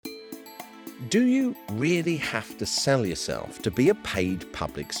Do you really have to sell yourself to be a paid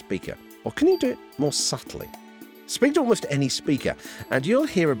public speaker? Or can you do it more subtly? Speak to almost any speaker, and you'll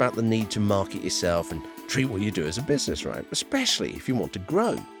hear about the need to market yourself and treat what you do as a business, right? Especially if you want to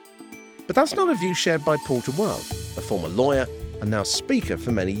grow. But that's not a view shared by Paul Terwilliger, a former lawyer and now speaker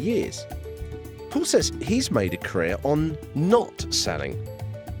for many years. Paul says he's made a career on not selling.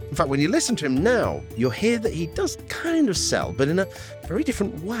 In fact, when you listen to him now, you'll hear that he does kind of sell, but in a very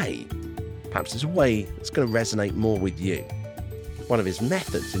different way. Perhaps it's a way that's going to resonate more with you. One of his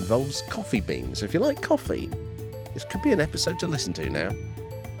methods involves coffee beans. If you like coffee, this could be an episode to listen to now.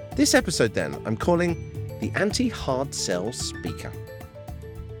 This episode, then, I'm calling The Anti-Hard Sell Speaker.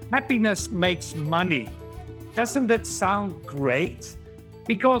 Happiness makes money. Doesn't that sound great?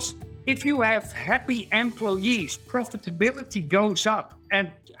 Because if you have happy employees, profitability goes up. And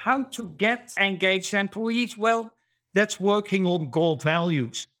how to get engaged employees? Well, that's working on core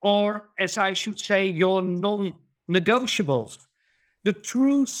values, or as I should say, your non-negotiables. The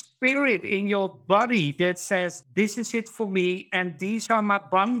true spirit in your body that says, this is it for me, and these are my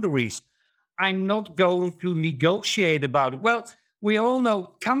boundaries. I'm not going to negotiate about it. Well, we all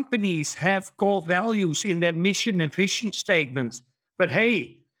know companies have core values in their mission and vision statements, but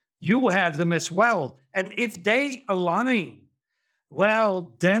hey, you have them as well. And if they align,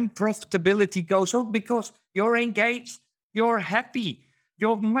 well, then profitability goes up because you're engaged, you're happy,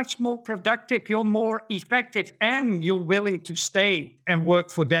 you're much more productive, you're more effective, and you're willing to stay and work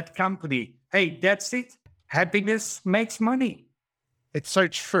for that company. Hey, that's it. Happiness makes money. It's so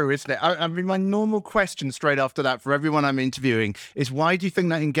true, isn't it? I mean, my normal question straight after that for everyone I'm interviewing is, why do you think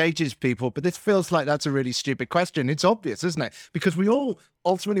that engages people? But this feels like that's a really stupid question. It's obvious, isn't it? Because we all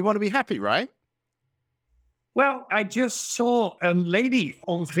ultimately want to be happy, right? Well, I just saw a lady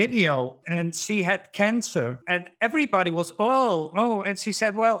on video and she had cancer and everybody was, oh. And she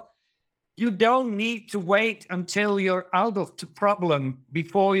said, well, you don't need to wait until you're out of the problem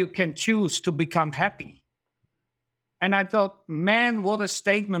before you can choose to become happy. And I thought, man, what a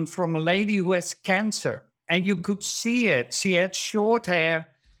statement from a lady who has cancer. And you could see it. She had short hair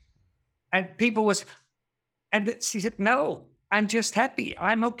and and she said, no, I'm just happy.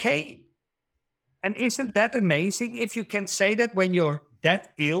 I'm okay. And isn't that amazing if you can say that when you're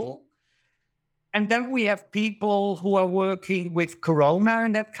that ill? And then we have people who are working with Corona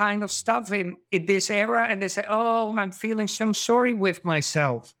and that kind of stuff in this era. And they say, oh, I'm feeling so sorry with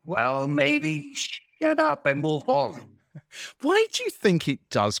myself. Well, maybe shut up and move on. Why do you think it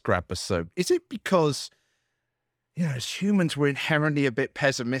does grab us so? Is it because, as humans, we're inherently a bit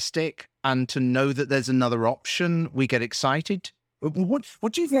pessimistic, and to know that there's another option, we get excited?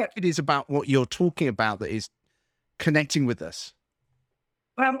 What do you think it is about what you're talking about that is connecting with us?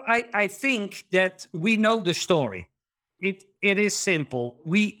 Well, I think that we know the story. It is simple.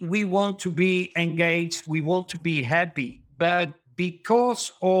 We want to be engaged. We want to be happy. But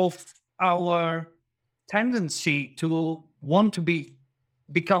because of our tendency to want to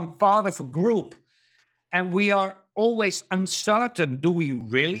become part of a group, and we are always uncertain, do we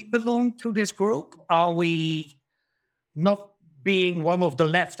really belong to this group? Are we not being one of the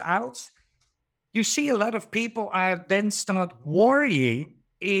left outs? You see a lot of people then start worrying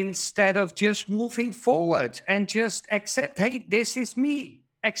instead of just moving forward and just accept, hey, this is me,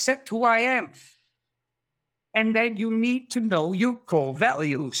 accept who I am. And then you need to know your core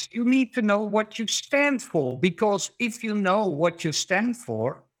values. You need to know what you stand for, because if you know what you stand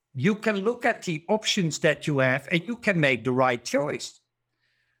for, you can look at the options that you have and you can make the right choice.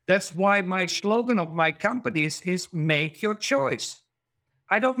 That's why my slogan of my company is make your choice.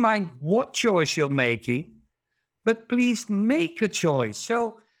 I don't mind what choice you're making, but please make a choice.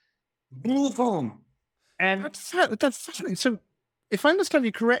 So move on. And That's fascinating. So if I understand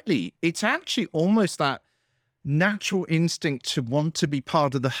you correctly, it's actually almost that natural instinct to want to be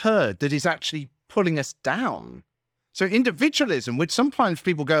part of the herd that is actually pulling us down. So individualism, which sometimes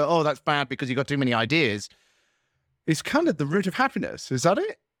people go, oh, that's bad because you've got too many ideas, is kind of the root of happiness. Is that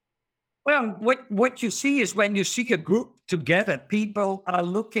it? well, what you see is when you see a group together, people are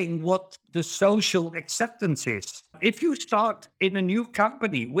looking what the social acceptance is. If you start in a new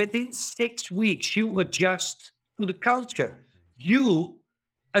company, within 6 weeks, you adjust to the culture. You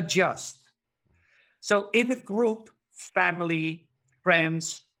adjust. So in a group, family,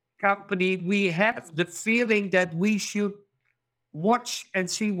 friends, company, we have the feeling that we should watch and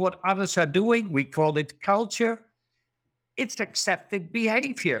see what others are doing. We call it culture. It's accepted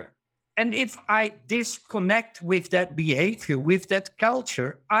behavior. And if I disconnect with that behavior, with that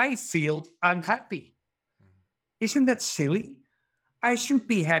culture, I feel unhappy. Isn't that silly? I should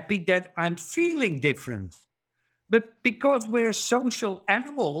be happy that I'm feeling different. But because we're a social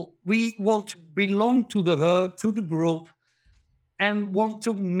animal, we want to belong to the herd, to the group, and want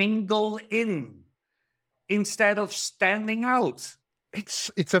to mingle in instead of standing out.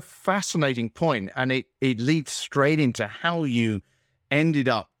 It's a fascinating point, and it leads straight into how you ended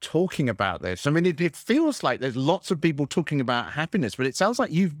up talking about this. I mean, it feels like there's lots of people talking about happiness, but it sounds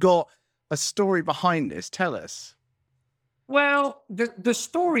like you've got a story behind this. Tell us. Well, the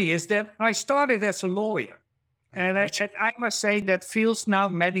story is that I started as a lawyer. And I must say that feels now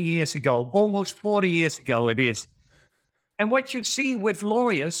many years ago, almost 40 years ago it is. And what you see with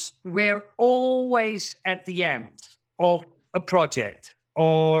lawyers, we're always at the end of a project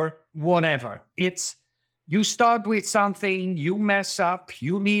or whatever. It's you start with something, you mess up,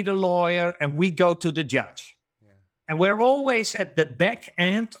 you need a lawyer, and we go to the judge. And we're always at the back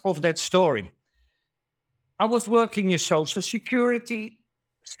end of that story. I was working in Social Security,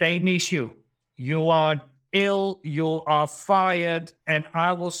 same issue. You are ill, you are fired, and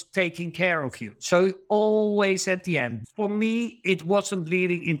I was taking care of you. So always at the end. For me, it wasn't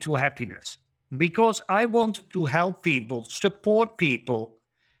leading into happiness because I wanted to help people, support people,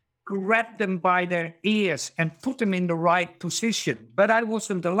 grab them by their ears and put them in the right position, but I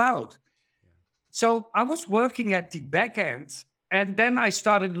wasn't allowed. So I was working at the back end, and then I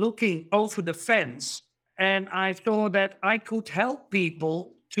started looking over the fence, and I thought that I could help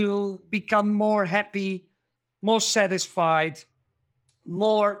people to become more happy, more satisfied,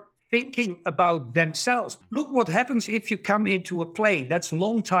 more thinking about themselves. Look what happens if you come into a plane. That's a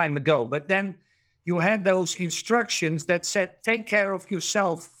long time ago, but then you had those instructions that said, take care of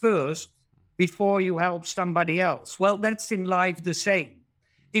yourself first before you help somebody else. Well, that's in life the same.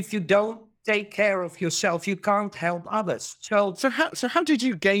 If you don't take care of yourself, you can't help others. So how did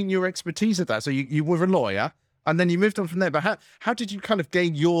you gain your expertise at that? So you were a lawyer and then you moved on from there, but how did you kind of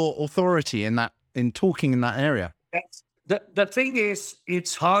gain your authority in talking in that area? The thing is,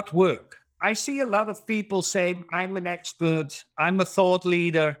 it's hard work. I see a lot of people saying, I'm an expert, I'm a thought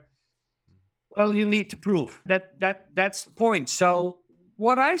leader. Well, you need to prove that's the point. So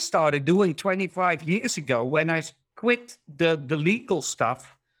what I started doing 25 years ago when I quit the legal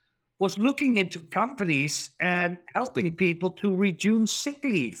stuff was looking into companies and helping people to reduce sick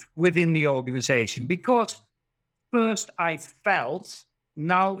leave within the organization. Because first I felt,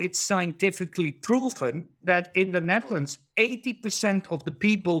 now it's scientifically proven, that in the Netherlands, 80% of the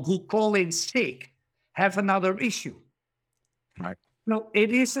people who call in sick have another issue. Right. No,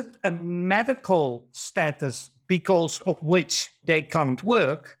 it isn't a medical status because of which they can't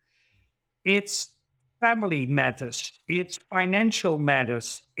work. It's family matters. It's financial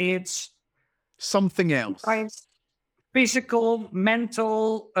matters. It's something else. Physical,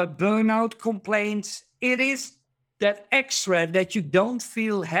 mental, burnout complaints. It is that extra that you don't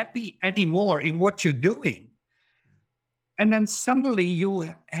feel happy anymore in what you're doing. And then suddenly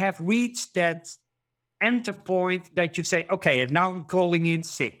you have reached that enter point that you say, okay, and now I'm calling in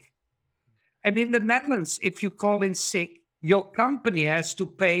sick. And in the Netherlands, if you call in sick, your company has to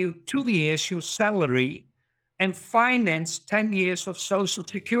pay you 2 years your salary and finance 10 years of Social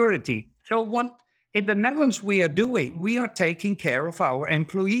Security. So what in the Netherlands we are doing, we are taking care of our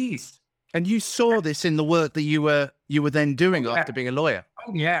employees. And you saw this in the work that you were then doing after being a lawyer.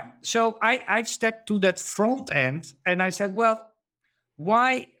 Oh, yeah. So I stepped to that front end and I said, well,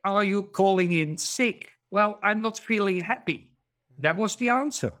 why are you calling in sick? Well, I'm not feeling happy. That was the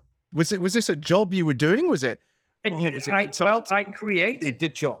answer. Was this a job you were doing? I created the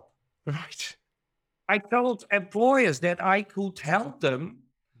job. Right. I told employers that I could help them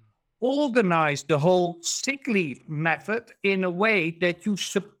organize the whole sick leave method in a way that you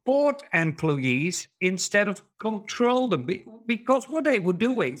support employees instead of control them. Because what they were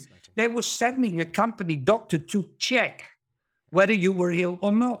doing, they were sending a company doctor to check whether you were ill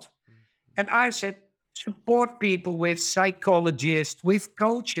or not. And I said, support people with psychologists, with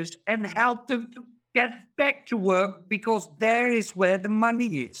coaches, and help them to get back to work because there is where the money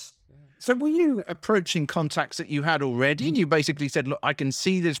is. So were you approaching contacts that you had already? And you basically said, look, I can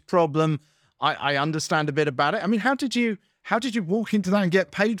see this problem. I understand a bit about it. I mean, how did you walk into that and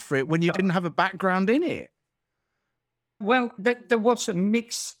get paid for it when you didn't have a background in it? Well, there was a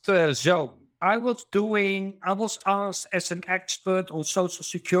mixed zone. I was asked as an expert on Social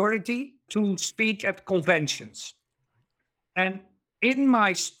Security to speak at conventions. And in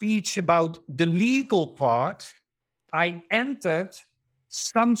my speech about the legal part, I entered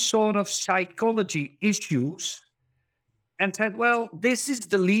some sort of psychology issues and said, well, this is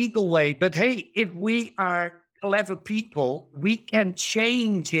the legal way, but hey, if we are clever people, we can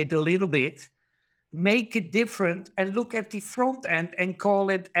change it a little bit, make it different, and look at the front end and call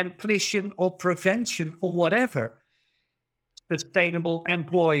it amplition or prevention or whatever. sustainable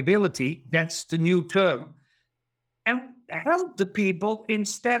employability. That's the new term. And help the people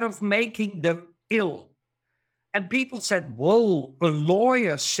instead of making them ill. And people said, whoa, a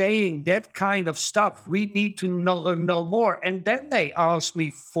lawyer saying that kind of stuff. We need to know more. And then they asked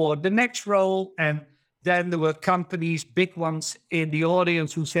me for the next role. And then there were companies, big ones in the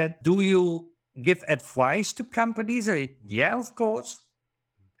audience who said, do you give advice to companies? I said, yeah, of course.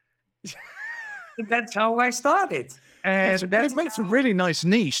 That's how I started. And it makes a really nice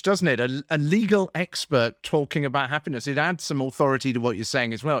niche, doesn't it? A legal expert talking about happiness. It adds some authority to what you're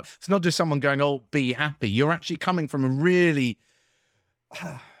saying as well. It's not just someone going, oh, be happy. You're actually coming from a really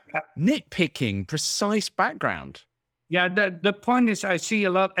nitpicking, precise background. Yeah, the point is I see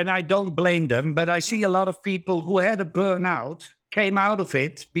a lot, and I don't blame them, but I see a lot of people who had a burnout, came out of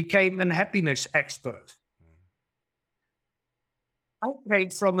it, became a happiness expert. I came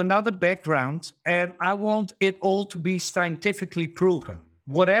from another background, and I want it all to be scientifically proven.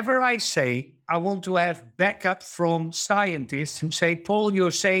 Whatever I say, I want to have backup from scientists who say, Paul, you're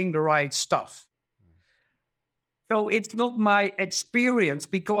saying the right stuff. So it's not my experience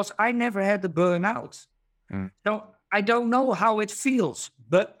because I never had a burnout. So I don't know how it feels,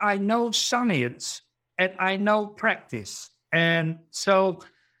 but I know science and I know practice. And so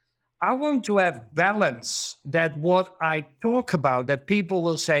I want to have balance, that what I talk about, that people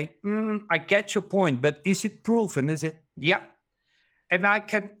will say, I get your point, but is it proven? Is it? Yeah. And I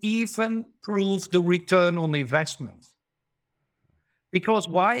can even prove the return on investment. Because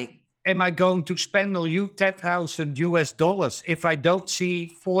why am I going to spend on you $10,000 if I don't see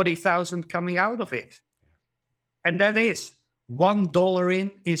 40,000 coming out of it? And that is $1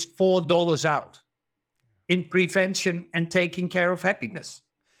 in is $4 out in prevention and taking care of happiness.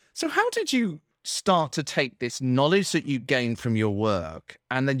 So how did you start to take this knowledge that you gained from your work,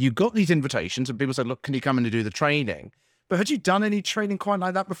 and then you got these invitations and people said, look, can you come in and do the training? But had you done any training quite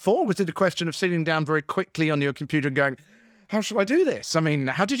like that before? Was it a question of sitting down very quickly on your computer and going, how should I do this? I mean,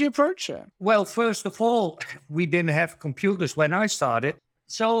 how did you approach it? Well, first of all, we didn't have computers when I started.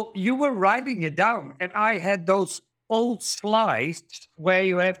 So you were writing it down, and I had those old slides where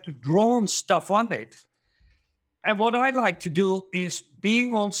you have to draw stuff on it. And what I like to do is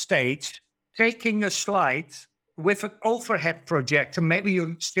being on stage, taking a slide with an overhead projector. Maybe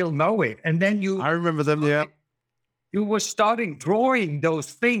you still know it. And then I remember them, yeah. You were starting drawing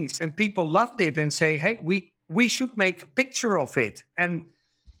those things and people loved it and say, hey, we should make a picture of it. And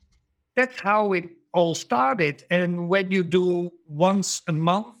that's how it all started. And when you do once a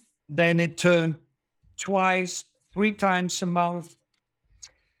month, then it turned twice, 3 times a month.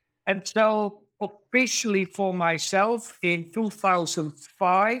 And so officially for myself in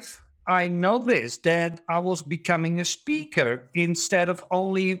 2005, I noticed that I was becoming a speaker instead of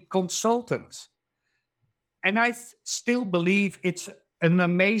only consultant. And I still believe it's an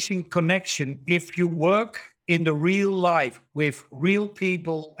amazing connection if you work in the real life with real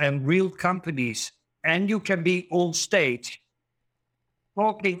people and real companies, and you can be on stage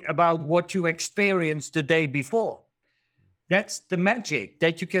talking about what you experienced the day before. That's the magic,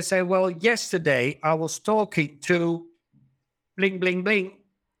 that you can say, well, yesterday I was talking to bling, bling, bling,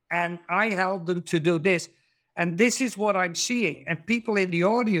 and I helped them to do this. And this is what I'm seeing. And people in the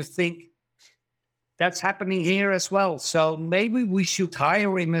audience think that's happening here as well. So maybe we should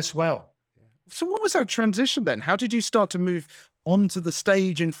hire him as well. So what was that transition then? How did you start to move onto the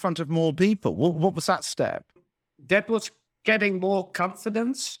stage in front of more people? What was that step? That was getting more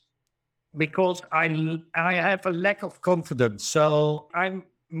confidence, because I have a lack of confidence. So I'm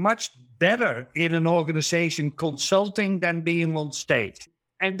much better in an organization consulting than being on stage.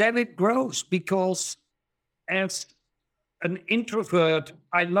 And then it grows, because as an introvert,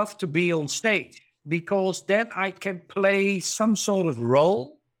 I love to be on stage, because then I can play some sort of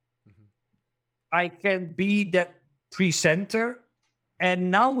role. I can be that presenter.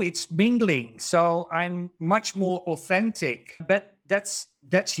 And now it's mingling. So I'm much more authentic. But that's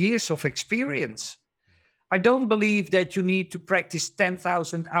years of experience. I don't believe that you need to practice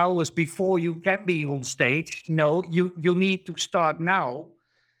 10,000 hours before you can be on stage. No, you need to start now,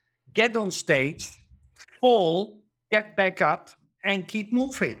 get on stage, fall, get back up, and keep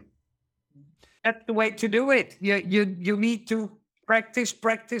moving. That's the way to do it. You need to practice.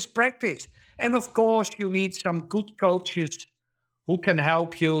 And of course, you need some good coaches who can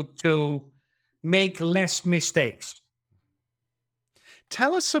help you to make less mistakes.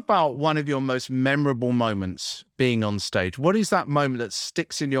 Tell us about one of your most memorable moments being on stage. What is that moment that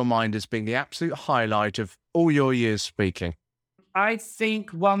sticks in your mind as being the absolute highlight of all your years speaking? I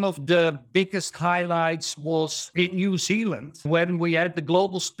think one of the biggest highlights was in New Zealand when we had the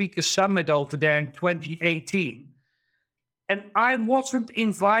Global Speaker Summit over there in 2018. And I wasn't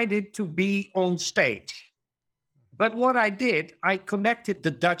invited to be on stage. But what I did, I connected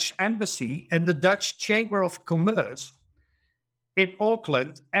the Dutch embassy and the Dutch Chamber of Commerce in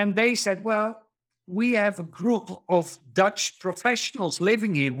Auckland. And they said, well, we have a group of Dutch professionals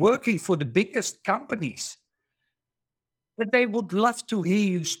living here, working for the biggest companies. But they would love to hear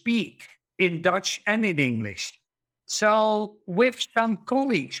you speak in Dutch and in English. So, with some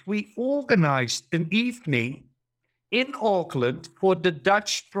colleagues, we organized an evening in Auckland for the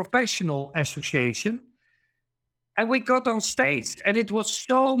Dutch Professional Association. And we got on stage, and it was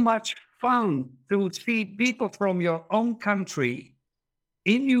so much fun to see people from your own country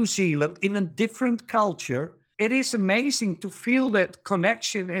in New Zealand, in a different culture. It is amazing to feel that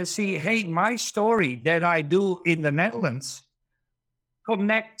connection and see, hey, my story that I do in the Netherlands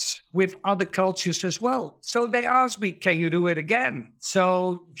connects with other cultures as well. So they asked me, can you do it again?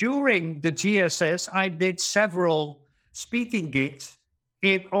 So during the GSS, I did several speaking gigs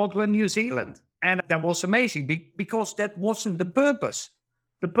in Auckland, New Zealand. And that was amazing because that wasn't the purpose.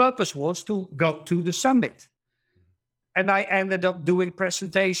 The purpose was to go to the summit. And I ended up doing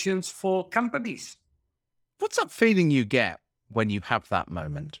presentations for companies. What's that feeling you get when you have that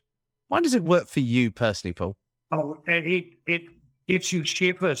moment? Why does it work for you personally, Paul? Oh, it gives you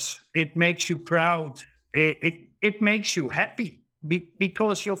shivers. It makes you proud. It makes you happy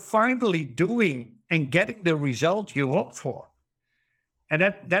because you're finally doing and getting the result you hope for.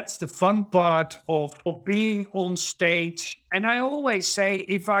 And that's the fun part of being on stage. And I always say,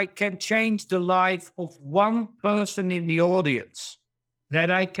 if I can change the life of one person in the audience, that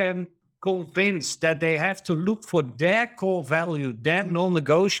I can convince that they have to look for their core value, their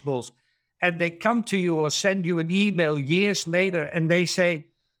non-negotiables, and they come to you or send you an email years later and they say,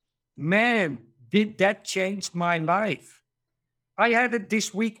 man, did that change my life? I had it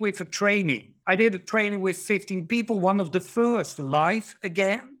this week with a training. I did a training with 15 people, one of the first live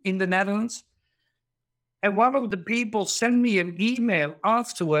again in the Netherlands. And one of the people sent me an email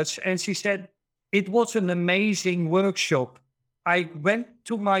afterwards and she said, it was an amazing workshop. I went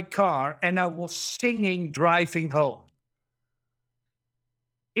to my car and I was singing driving home.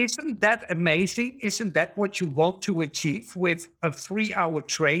 Isn't that amazing? Isn't that what you want to achieve with a 3-hour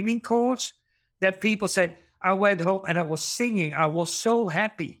training course? That people said, I went home and I was singing. I was so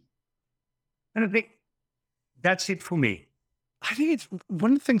happy. And I think that's it for me. I think it's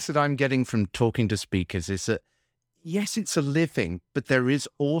one of the things that I'm getting from talking to speakers is that, yes, it's a living, but there is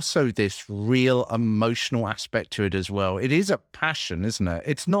also this real emotional aspect to it as well. It is a passion, isn't it?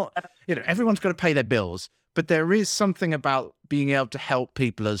 It's not, everyone's got to pay their bills, but there is something about being able to help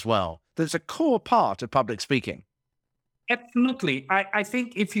people as well. There's a core part of public speaking. Absolutely. I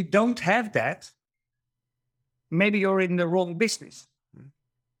think if you don't have that, maybe you're in the wrong business.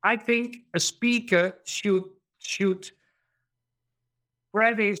 I think a speaker should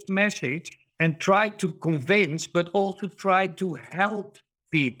spread his message and try to convince, but also try to help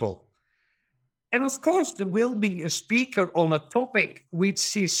people. And of course, there will be a speaker on a topic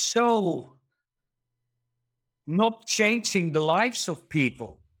which is so not changing the lives of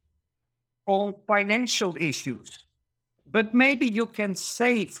people on financial issues. But maybe you can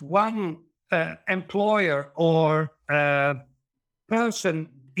save one employer or person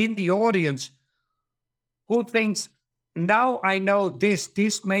in the audience who thinks, now I know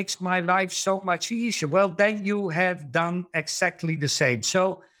this makes my life so much easier. Well, then you have done exactly the same.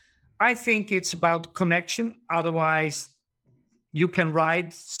 So I think it's about connection. Otherwise, you can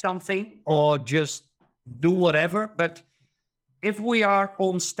write something or just do whatever. But if we are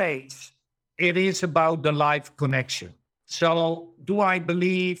on stage, it is about the live connection. So do I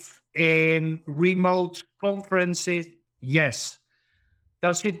believe in remote conferences? Yes.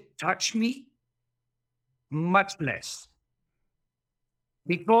 Does it touch me? Much less.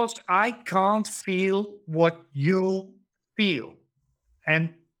 Because I can't feel what you feel.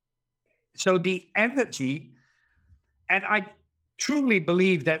 And so the energy, and I truly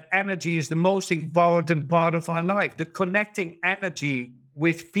believe that energy is the most important part of our life. The connecting energy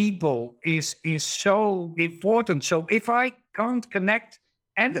with people is so important. So if I can't connect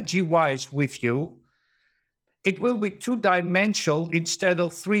energy-wise with you, it will be 2-dimensional instead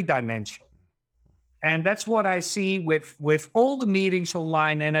of 3-dimensional. And that's what I see with all the meetings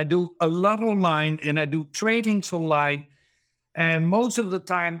online. And I do a lot online and I do trainings online. And most of the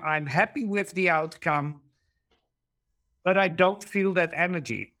time, I'm happy with the outcome, but I don't feel that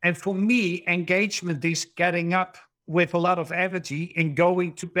energy. And for me, engagement is getting up with a lot of energy and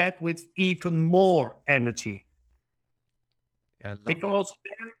going to bed with even more energy. Yeah, Because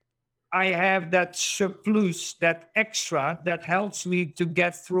then I have that surplus, that extra that helps me to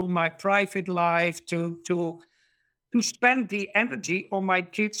get through my private life, to to spend the energy on my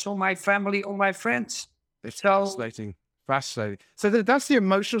kids, on my family, on my friends. It's So fascinating. Fascinating. So that's the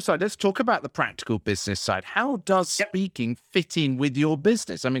emotional side. Let's talk about the practical business side. How does yep. speaking fit in with your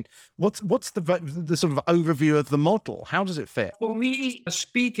business? I mean, what's the sort of overview of the model? How does it fit? For me,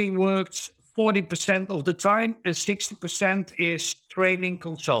 speaking works 40% of the time, and 60% is training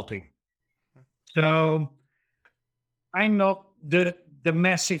consulting. So I'm not the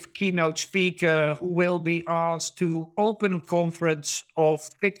massive keynote speaker who will be asked to open a conference of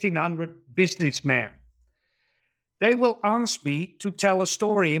 1,500 businessmen. They will ask me to tell a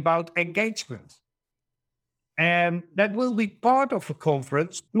story about engagement. And that will be part of a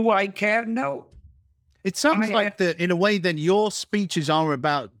conference. Do I care? No. It sounds like that in a way, then your speeches are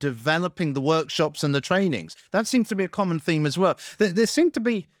about developing the workshops and the trainings. That seems to be a common theme as well. There seem to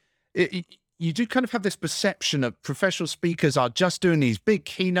be, you do kind of have this perception of professional speakers are just doing these big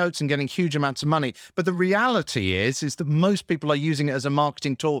keynotes and getting huge amounts of money. But the reality is that most people are using it as a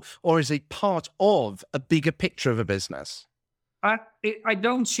marketing tool or as a part of a bigger picture of a business. I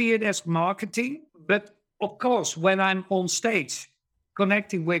don't see it as marketing, but of course, when I'm on stage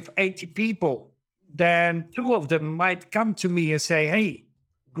connecting with 80 people, then 2 of them might come to me and say, hey,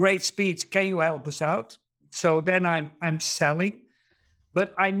 great speech, can you help us out? So then I'm selling,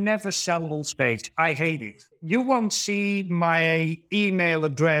 but I never sell on stage. I hate it. You won't see my email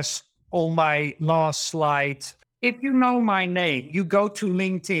address on my last slide. If you know my name, you go to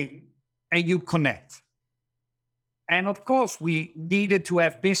LinkedIn and you connect. And of course, we needed to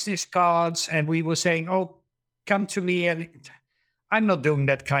have business cards, and we were saying, oh, come to me. And I'm not doing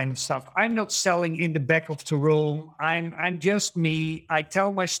that kind of stuff. I'm not selling in the back of the room. I'm just me. I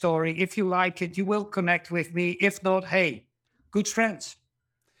tell my story. If you like it, you will connect with me. If not, hey, good friends.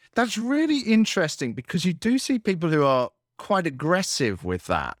 That's really interesting because you do see people who are quite aggressive with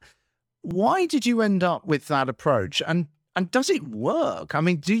that. Why did you end up with that approach? And does it work? I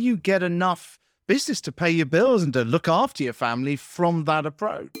mean, do you get enough business to pay your bills and to look after your family from that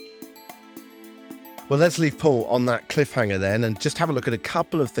approach? Well, let's leave Paul on that cliffhanger then and just have a look at a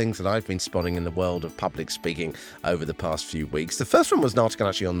couple of things that I've been spotting in the world of public speaking over the past few weeks. The first one was an article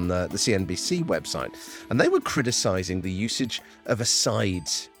actually on the CNBC website, and they were criticizing the usage of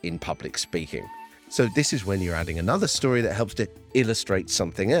asides in public speaking. So this is when you're adding another story that helps to illustrate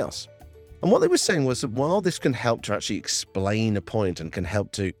something else. And what they were saying was that while this can help to actually explain a point and can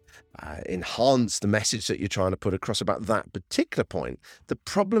help to enhance the message that you're trying to put across about that particular point, the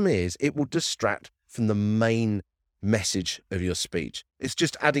problem is it will distract from the main message of your speech. It's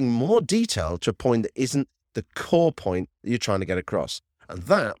just adding more detail to a point that isn't the core point that you're trying to get across. And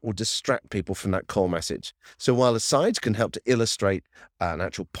that will distract people from that core message. So while asides can help to illustrate an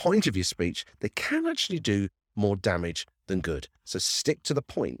actual point of your speech, they can actually do more damage than good. So stick to the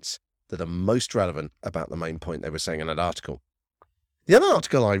points that are most relevant about the main point they were saying in that article. The other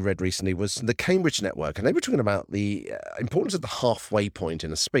article I read recently was the Cambridge Network, and they were talking about the importance of the halfway point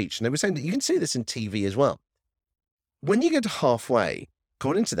in a speech. And they were saying that you can see this in TV as well. When you get to halfway,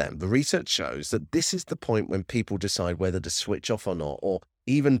 according to them, the research shows that this is the point when people decide whether to switch off or not, or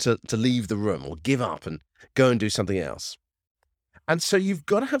even to leave the room or give up and go and do something else. And so you've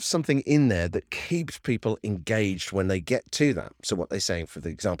got to have something in there that keeps people engaged when they get to that. So what they're saying, for the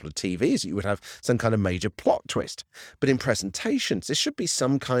example of TV, is that you would have some kind of major plot twist. But in presentations, there should be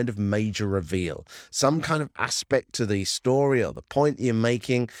some kind of major reveal, some kind of aspect to the story or the point that you're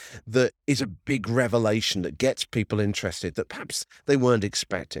making that is a big revelation that gets people interested that perhaps they weren't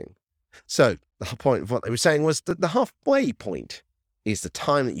expecting. So the whole point of what they were saying was that the halfway point is the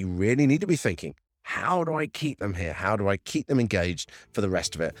time that you really need to be thinking, how do I keep them here? How do I keep them engaged for the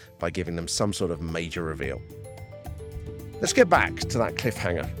rest of it by giving them some sort of major reveal? Let's get back to that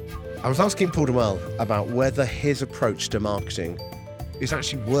cliffhanger. I was asking Paul Duell about whether his approach to marketing is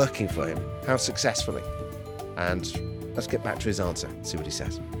actually working for him, how successfully. And let's get back to his answer, see what he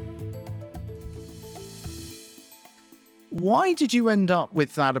says. Why did you end up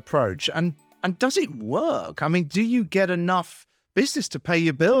with that approach? And does it work? I mean, do you get enough business to pay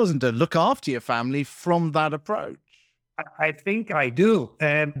your bills and to look after your family from that approach? I think I do.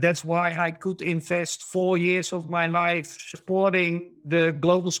 And that's why I could invest 4 years of my life supporting the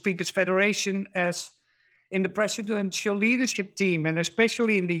Global Speakers Federation as in the presidential leadership team. And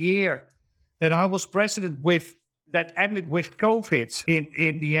especially in the year that I was president with, that ended with COVID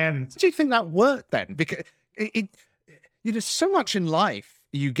in the end. Do you think that worked then? Because there's so much in life.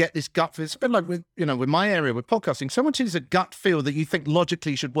 You get this gut feel. It's a bit like with my area, with podcasting, so much is a gut feel that you think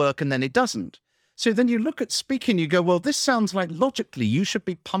logically should work and then it doesn't. So then you look at speaking, you go, well, this sounds like logically you should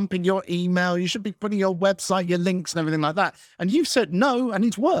be pumping your email, you should be putting your website, your links and everything like that. And you've said no, and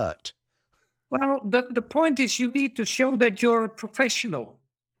it's worked. Well, the point is you need to show that you're a professional.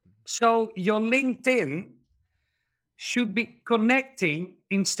 So your LinkedIn should be connecting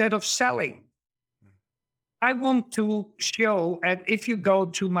instead of selling. I want to show, and if you go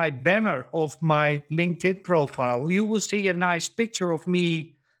to my banner of my LinkedIn profile, you will see a nice picture of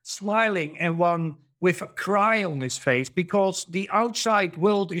me smiling and one with a cry on his face because the outside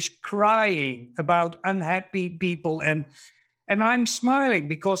world is crying about unhappy people and I'm smiling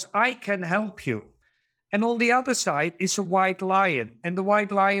because I can help you. And on the other side is a white lion, and the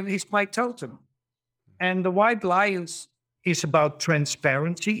white lion is my totem. And the white lions is about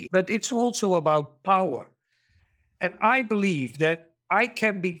transparency, but it's also about power. And I believe that I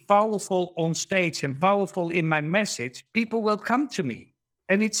can be powerful on stage and powerful in my message. People will come to me.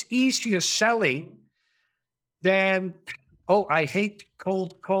 And it's easier selling than, oh, I hate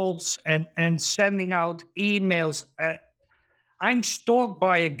cold calls and sending out emails. I'm stalked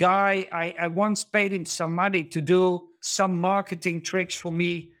by a guy. I once paid him some money to do some marketing tricks for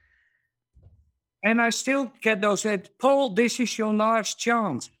me. And I still get those, Paul, this is your last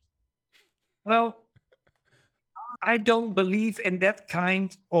chance. Well, I don't believe in that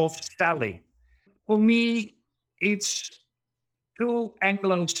kind of selling. For me, it's too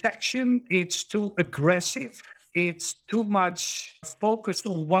Anglo-Saxon, it's too aggressive, it's too much focused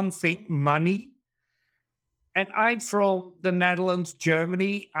on one thing, money. And I'm from the Netherlands,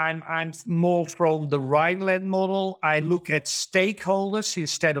 Germany. I'm more from the Rhineland model. I look at stakeholders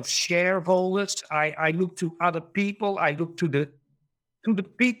instead of shareholders. I look to other people. I look to the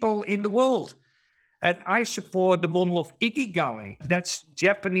people in the world. And I support the model of ikigai. That's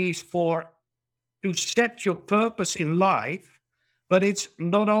Japanese for to set your purpose in life. But it's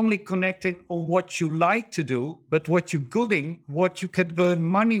not only connected on what you like to do, but what you're good in, what you can earn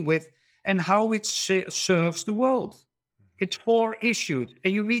money with, and how it serves the world. It's 4 issues,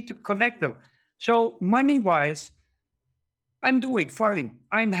 and you need to connect them. So money-wise, I'm doing fine.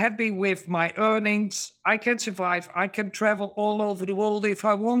 I'm happy with my earnings. I can survive. I can travel all over the world if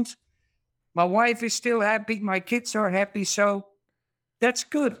I want. My wife is still happy. My kids are happy. So that's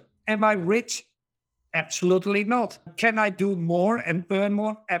good. Am I rich? Absolutely not. Can I do more and earn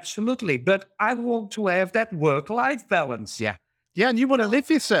more? Absolutely. But I want to have that work-life balance. Yeah. Yeah, and you want to live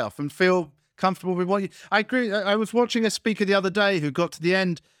yourself and feel comfortable with what you... I agree. I was watching a speaker the other day who got to the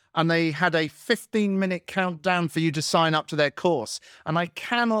end and they had a 15-minute countdown for you to sign up to their course. And I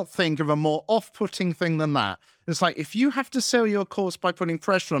cannot think of a more off-putting thing than that. It's like, if you have to sell your course by putting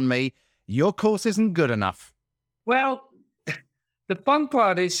pressure on me, your course isn't good enough. Well, the fun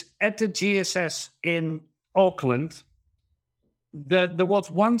part is at the GSS in Auckland, there was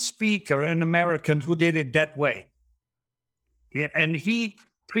one speaker, an American, who did it that way. Yeah, and he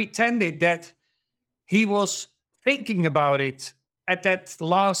pretended that he was thinking about it at that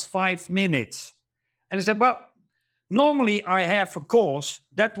last 5 minutes. And I said, well, normally I have a course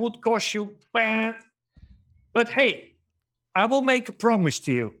that would cost you, but hey, I will make a promise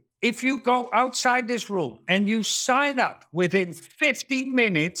to you. If you go outside this room and you sign up within 15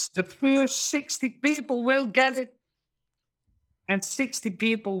 minutes, the first 60 people will get it. And 60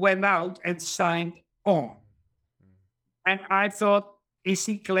 people went out and signed on. And I thought, is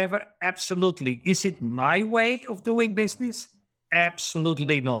he clever? Absolutely. Is it my way of doing business?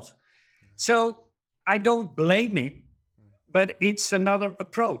 Absolutely not. So I don't blame him, but it's another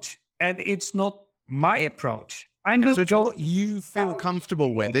approach. And it's not my approach. I know So it's what you feel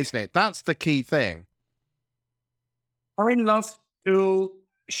comfortable with, isn't it? That's the key thing. I love to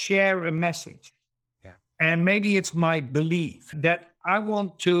share a message. Yeah. And maybe it's my belief that I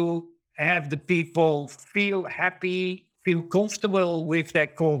want to have the people feel happy, feel comfortable with their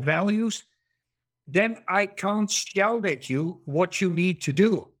core values. Then I can't shout at you what you need to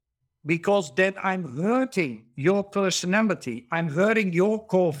do, because then I'm hurting your personality. I'm hurting your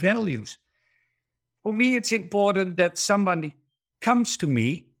core values. For me, it's important that somebody comes to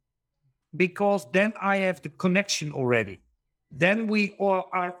me, because then I have the connection already. Then we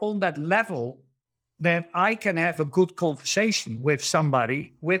are on that level that I can have a good conversation with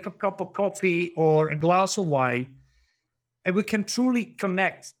somebody with a cup of coffee or a glass of wine, and we can truly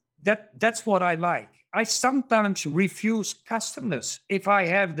connect. That's what I like. I sometimes refuse customers if I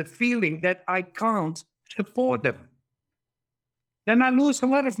have the feeling that I can't support them. Then I lose a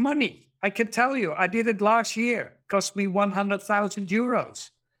lot of money. I can tell you, I did it last year. It cost me 100,000 euros.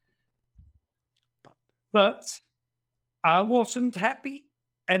 But I wasn't happy,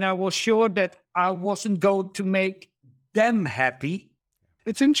 and I was sure that I wasn't going to make them happy.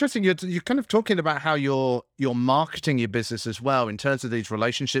 It's interesting. You're kind of talking about how you're marketing your business as well in terms of these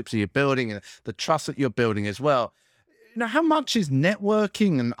relationships that you're building and the trust that you're building as well. Now, how much is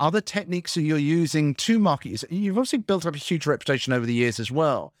networking and other techniques that you're using to market yourself? You've obviously built up a huge reputation over the years as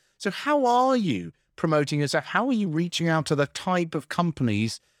well. So how are you promoting yourself? How are you reaching out to the type of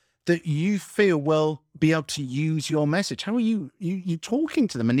companies that you feel will be able to use your message? How are you talking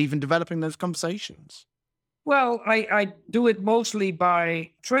to them and even developing those conversations? Well, I do it mostly by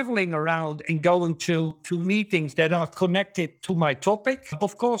traveling around and going to meetings that are connected to my topic.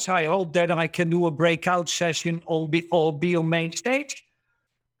 Of course, I hope that I can do a breakout session or be on main stage.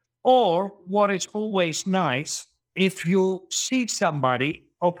 Or what is always nice, if you see somebody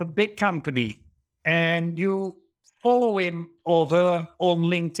of a big company and you follow him or her on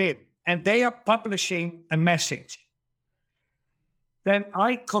LinkedIn and they are publishing a message, then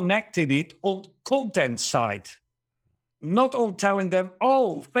I connected it on content side, not on telling them,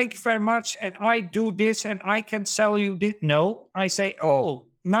 oh, thank you very much, and I do this and I can sell you this. No, I say, oh,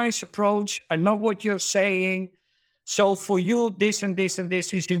 nice approach. I know what you're saying. So for you, this and this and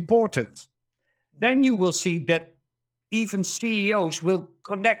this is important. Then you will see that even CEOs will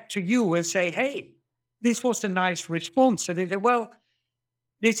connect to you and say, hey, this was a nice response. And they say, well,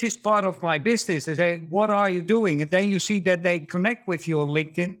 this is part of my business. They say, what are you doing? And then you see that they connect with you on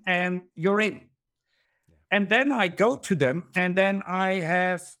LinkedIn and you're in. And then I go to them and then I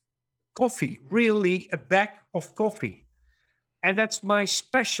have coffee, really a bag of coffee. And that's my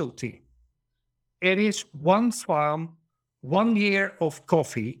specialty. It is one farm, 1 year of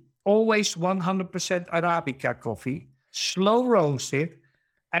coffee, always 100% Arabica coffee, slow roasted.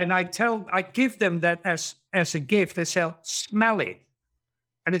 And I give them that as a gift. They say, smell it.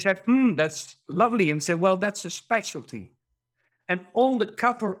 And they said, that's lovely. And said, well, that's a specialty. And on the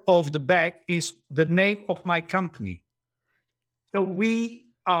cover of the bag is the name of my company. So we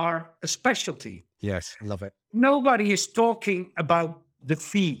are a specialty. Yes, I love it. Nobody is talking about the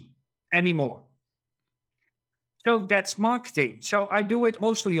fee anymore. So that's marketing. So I do it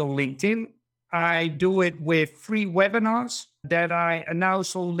mostly on LinkedIn. I do it with free webinars that I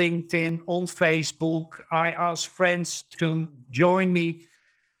announce on LinkedIn, on Facebook. I ask friends to join me.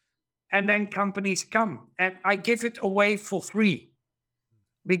 And then companies come and I give it away for free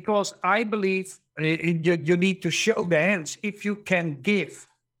because I believe you need to show the hands. If you can give,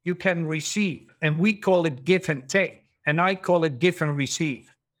 you can receive. And we call it give and take. And I call it give and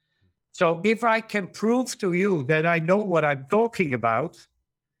receive. So if I can prove to you that I know what I'm talking about,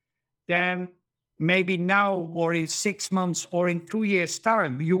 then maybe now or in 6 months or in 2 years'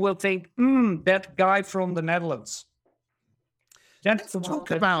 time, you will think, that guy from the Netherlands. Let's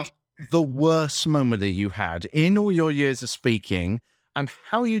talk about the worst moment that you had in all your years of speaking and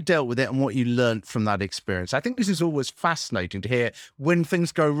how you dealt with it and what you learned from that experience. I think this is always fascinating to hear when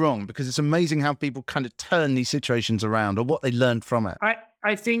things go wrong, because it's amazing how people kind of turn these situations around or what they learned from it.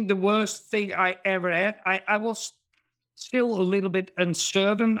 I think the worst thing I ever had, I was still a little bit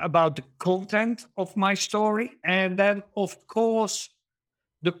uncertain about the content of my story. And then, of course,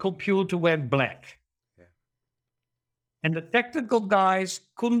 the computer went black. And the technical guys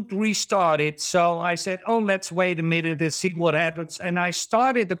couldn't restart it. So I said, oh, let's wait a minute and see what happens. And I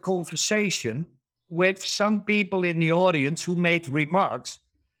started a conversation with some people in the audience who made remarks.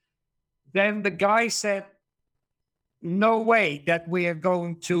 Then the guy said, no way that we are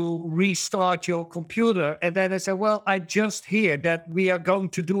going to restart your computer. And then I said, well, I just hear that we are going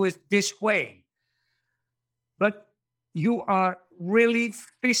to do it this way. But you are really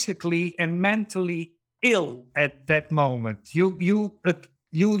physically and mentally ill at that moment. You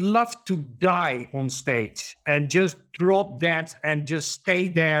love to die on stage and just drop that and just stay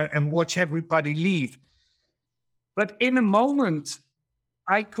there and watch everybody leave. But in a moment,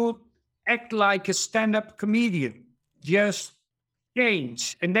 I could act like a stand-up comedian, just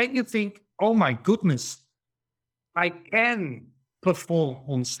change. And then you think, oh my goodness, I can perform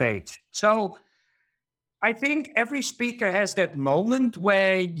on stage. So I think every speaker has that moment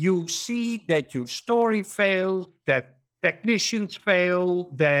where you see that your story failed, that technicians fail,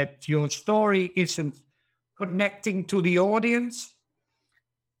 that your story isn't connecting to the audience.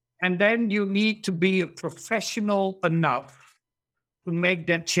 And then you need to be a professional enough to make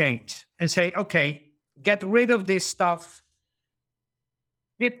that change and say, okay, get rid of this stuff.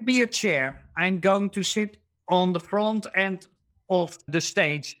 Give me a chair. I'm going to sit on the front end of the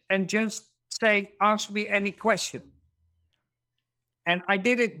stage and just say, ask me any question. And I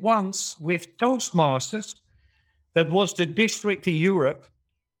did it once with Toastmasters. That was the district in Europe.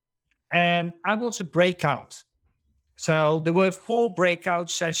 And I was a breakout. So there were 4 breakout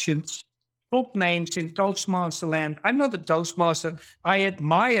sessions, top names in Toastmaster land. I'm not a Toastmaster. I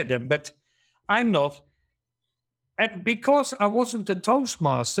admire them, but I'm not. And because I wasn't a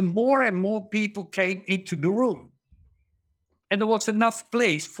Toastmaster, more and more people came into the room. and there was enough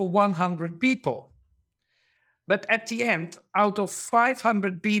place for 100 people. But at the end, out of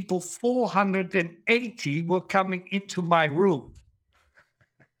 500 people, 480 were coming into my room.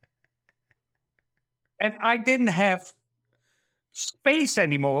 And I didn't have space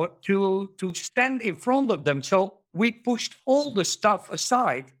anymore to stand in front of them. So we pushed all the stuff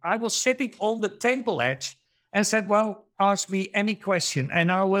aside. I was sitting on the table edge and said, well, ask me any question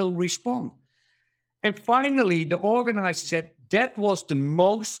and I will respond. And finally, the organizer said that was the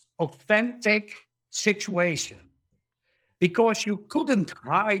most authentic situation, because you couldn't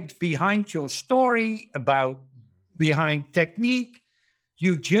hide behind your story behind technique.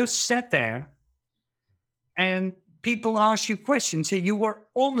 You just sat there and people asked you questions and you were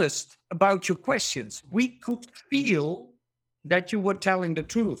honest about your questions. We could feel that you were telling the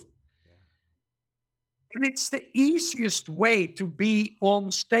truth. And it's the easiest way to be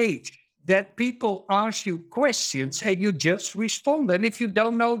on stage, that people ask you questions and you just respond. And if you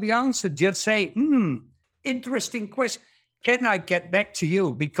don't know the answer, just say, interesting question. Can I get back to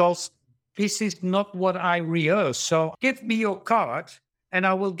you? Because this is not what I rehearsed. So give me your card and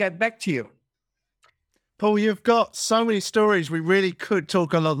I will get back to you. Paul, you've got so many stories. We really could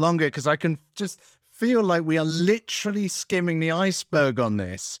talk a lot longer, because I can just feel like we are literally skimming the iceberg on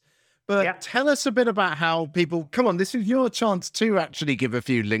this. But Tell us a bit about how people, come on, this is your chance to actually give a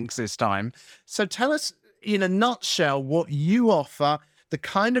few links this time. So tell us in a nutshell what you offer, the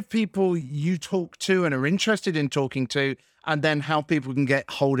kind of people you talk to and are interested in talking to, and then how people can get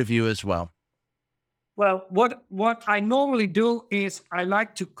hold of you as well. Well, what I normally do is I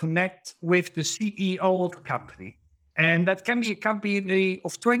like to connect with the CEO of a company. And that can be a company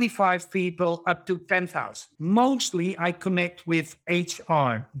of 25 people up to 10,000. Mostly I connect with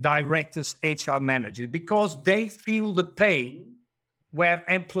HR directors, HR managers, because they feel the pain where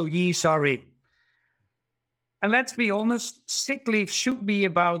employees are in. And let's be honest, sick leave should be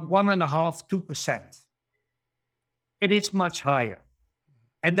about 1.5%, 2%. It is much higher.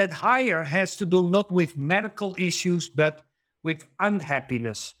 And that higher has to do not with medical issues, but with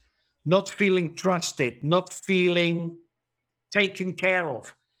unhappiness, not feeling trusted, not feeling taken care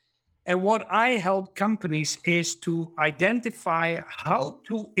of. And what I help companies is to identify how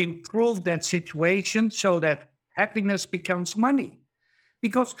to improve that situation so that happiness becomes money.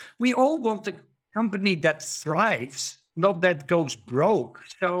 Because we all want a company that thrives, not that goes broke.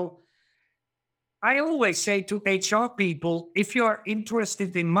 So I always say to HR people, if you are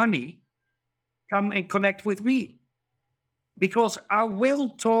interested in money, come and connect with me. Because I will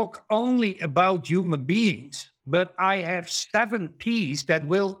talk only about human beings, but I have 7 P's that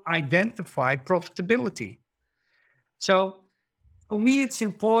will identify profitability. So for me, it's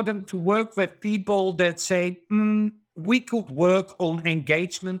important to work with people that say, we could work on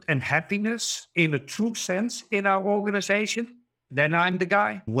engagement and happiness in a true sense in our organization. Then I'm the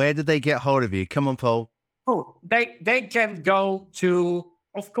guy. Where did they get hold of you? Come on, Paul. Oh, they can go to,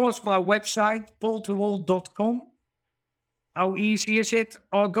 of course, my website, paulterwolde.com. How easy is it?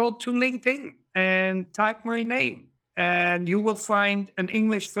 Or go to LinkedIn and type my name. And you will find an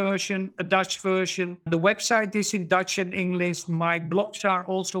English version, a Dutch version. The website is in Dutch and English. My blogs are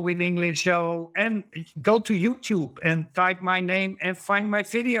also in English. So, and go to YouTube and type my name and find my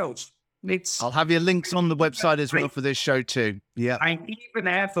videos. I'll have your links on the website as well for this show too. Yeah. I even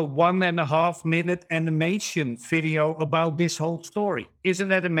have a 1.5 minute animation video about this whole story. Isn't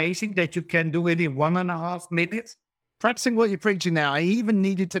that amazing that you can do it in 1.5 minutes? Practicing what you're preaching now. I even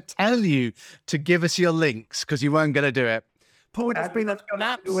needed to tell you to give us your links because you weren't going to do it. Paul, it's been an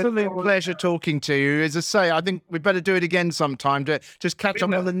absolute pleasure talking to you. As I say, I think we better do it again sometime to just catch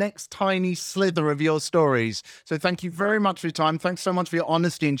up on the next tiny slither of your stories. So thank you very much for your time. Thanks so much for your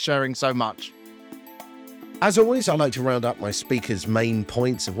honesty and sharing so much. As always, I like to round up my speakers' main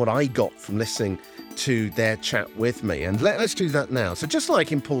points of what I got from listening to their chat with me. And let's do that now. So just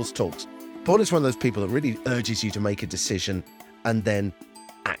like in Paul's talks, Paul is one of those people that really urges you to make a decision and then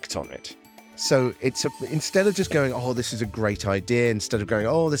act on it. So instead of just going, oh, this is a great idea, instead of going,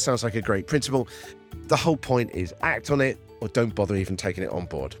 oh, this sounds like a great principle, the whole point is act on it or don't bother even taking it on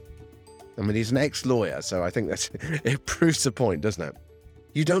board. I mean, he's an ex-lawyer, so I think it proves the point, doesn't it?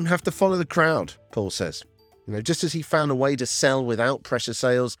 You don't have to follow the crowd, Paul says. You know, just as he found a way to sell without pressure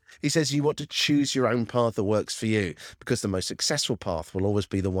sales, he says you want to choose your own path that works for you, because the most successful path will always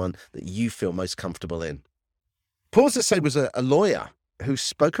be the one that you feel most comfortable in. Paul, as I said, was a lawyer who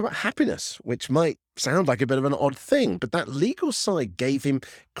spoke about happiness, which might sound like a bit of an odd thing, but that legal side gave him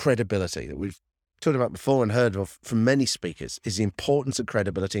credibility that we've talked about before and heard of from many speakers, is the importance of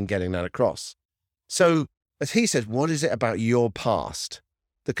credibility in getting that across. So, as he said, what is it about your past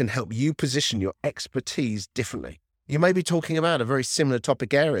that can help you position your expertise differently? You may be talking about a very similar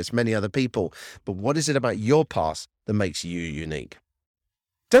topic area as many other people, but what is it about your past that makes you unique?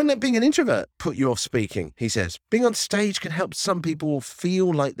 Don't let being an introvert put you off speaking, he says. Being on stage can help some people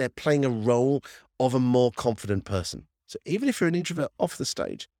feel like they're playing a role of a more confident person. So even if you're an introvert off the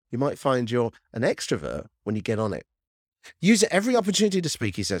stage, you might find you're an extrovert when you get on it. Use every opportunity to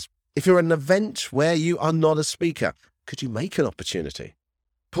speak, he says. If you're at an event where you are not a speaker, could you make an opportunity?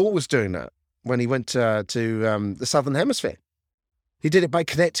 Paul was doing that when he went to the Southern Hemisphere. He did it by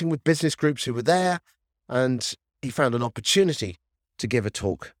connecting with business groups who were there, and he found an opportunity to give a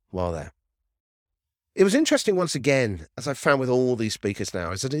talk while there. It was interesting once again, as I've found with all these speakers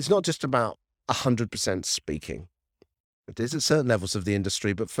now, is that it's not just about 100% speaking. It is at certain levels of the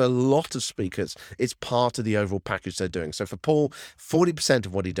industry, but for a lot of speakers, it's part of the overall package they're doing. So for Paul, 40%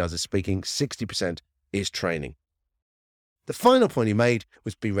 of what he does is speaking, 60% is training. The final point he made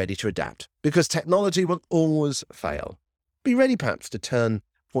was be ready to adapt, because technology will always fail. Be ready perhaps to turn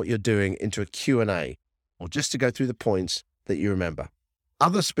what you're doing into a Q&A, or just to go through the points that you remember.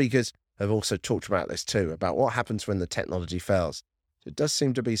 Other speakers have also talked about this too, about what happens when the technology fails. So it does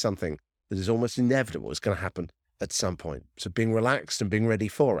seem to be something that is almost inevitable. It's going to happen at some point. So being relaxed and being ready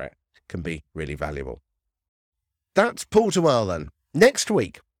for it can be really valuable. That's Paul Terwell then. Next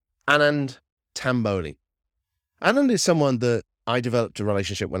week, Anand Tamboli. Anand is someone that I developed a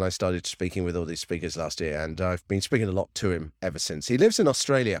relationship when I started speaking with all these speakers last year, and I've been speaking a lot to him ever since. He lives in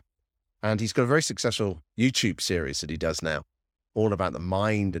Australia, and he's got a very successful YouTube series that he does now, all about the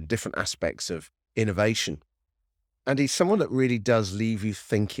mind and different aspects of innovation. And he's someone that really does leave you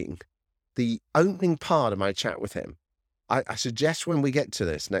thinking. The opening part of my chat with him, I suggest when we get to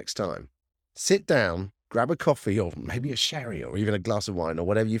this next time, sit down, grab a coffee or maybe a sherry or even a glass of wine or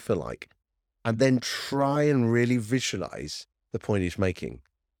whatever you feel like, and then try and really visualize the point he's making,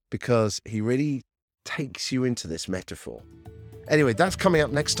 because he really takes you into this metaphor. Anyway, that's coming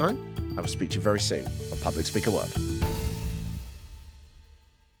up next time. I will speak to you very soon on Public Speaker World.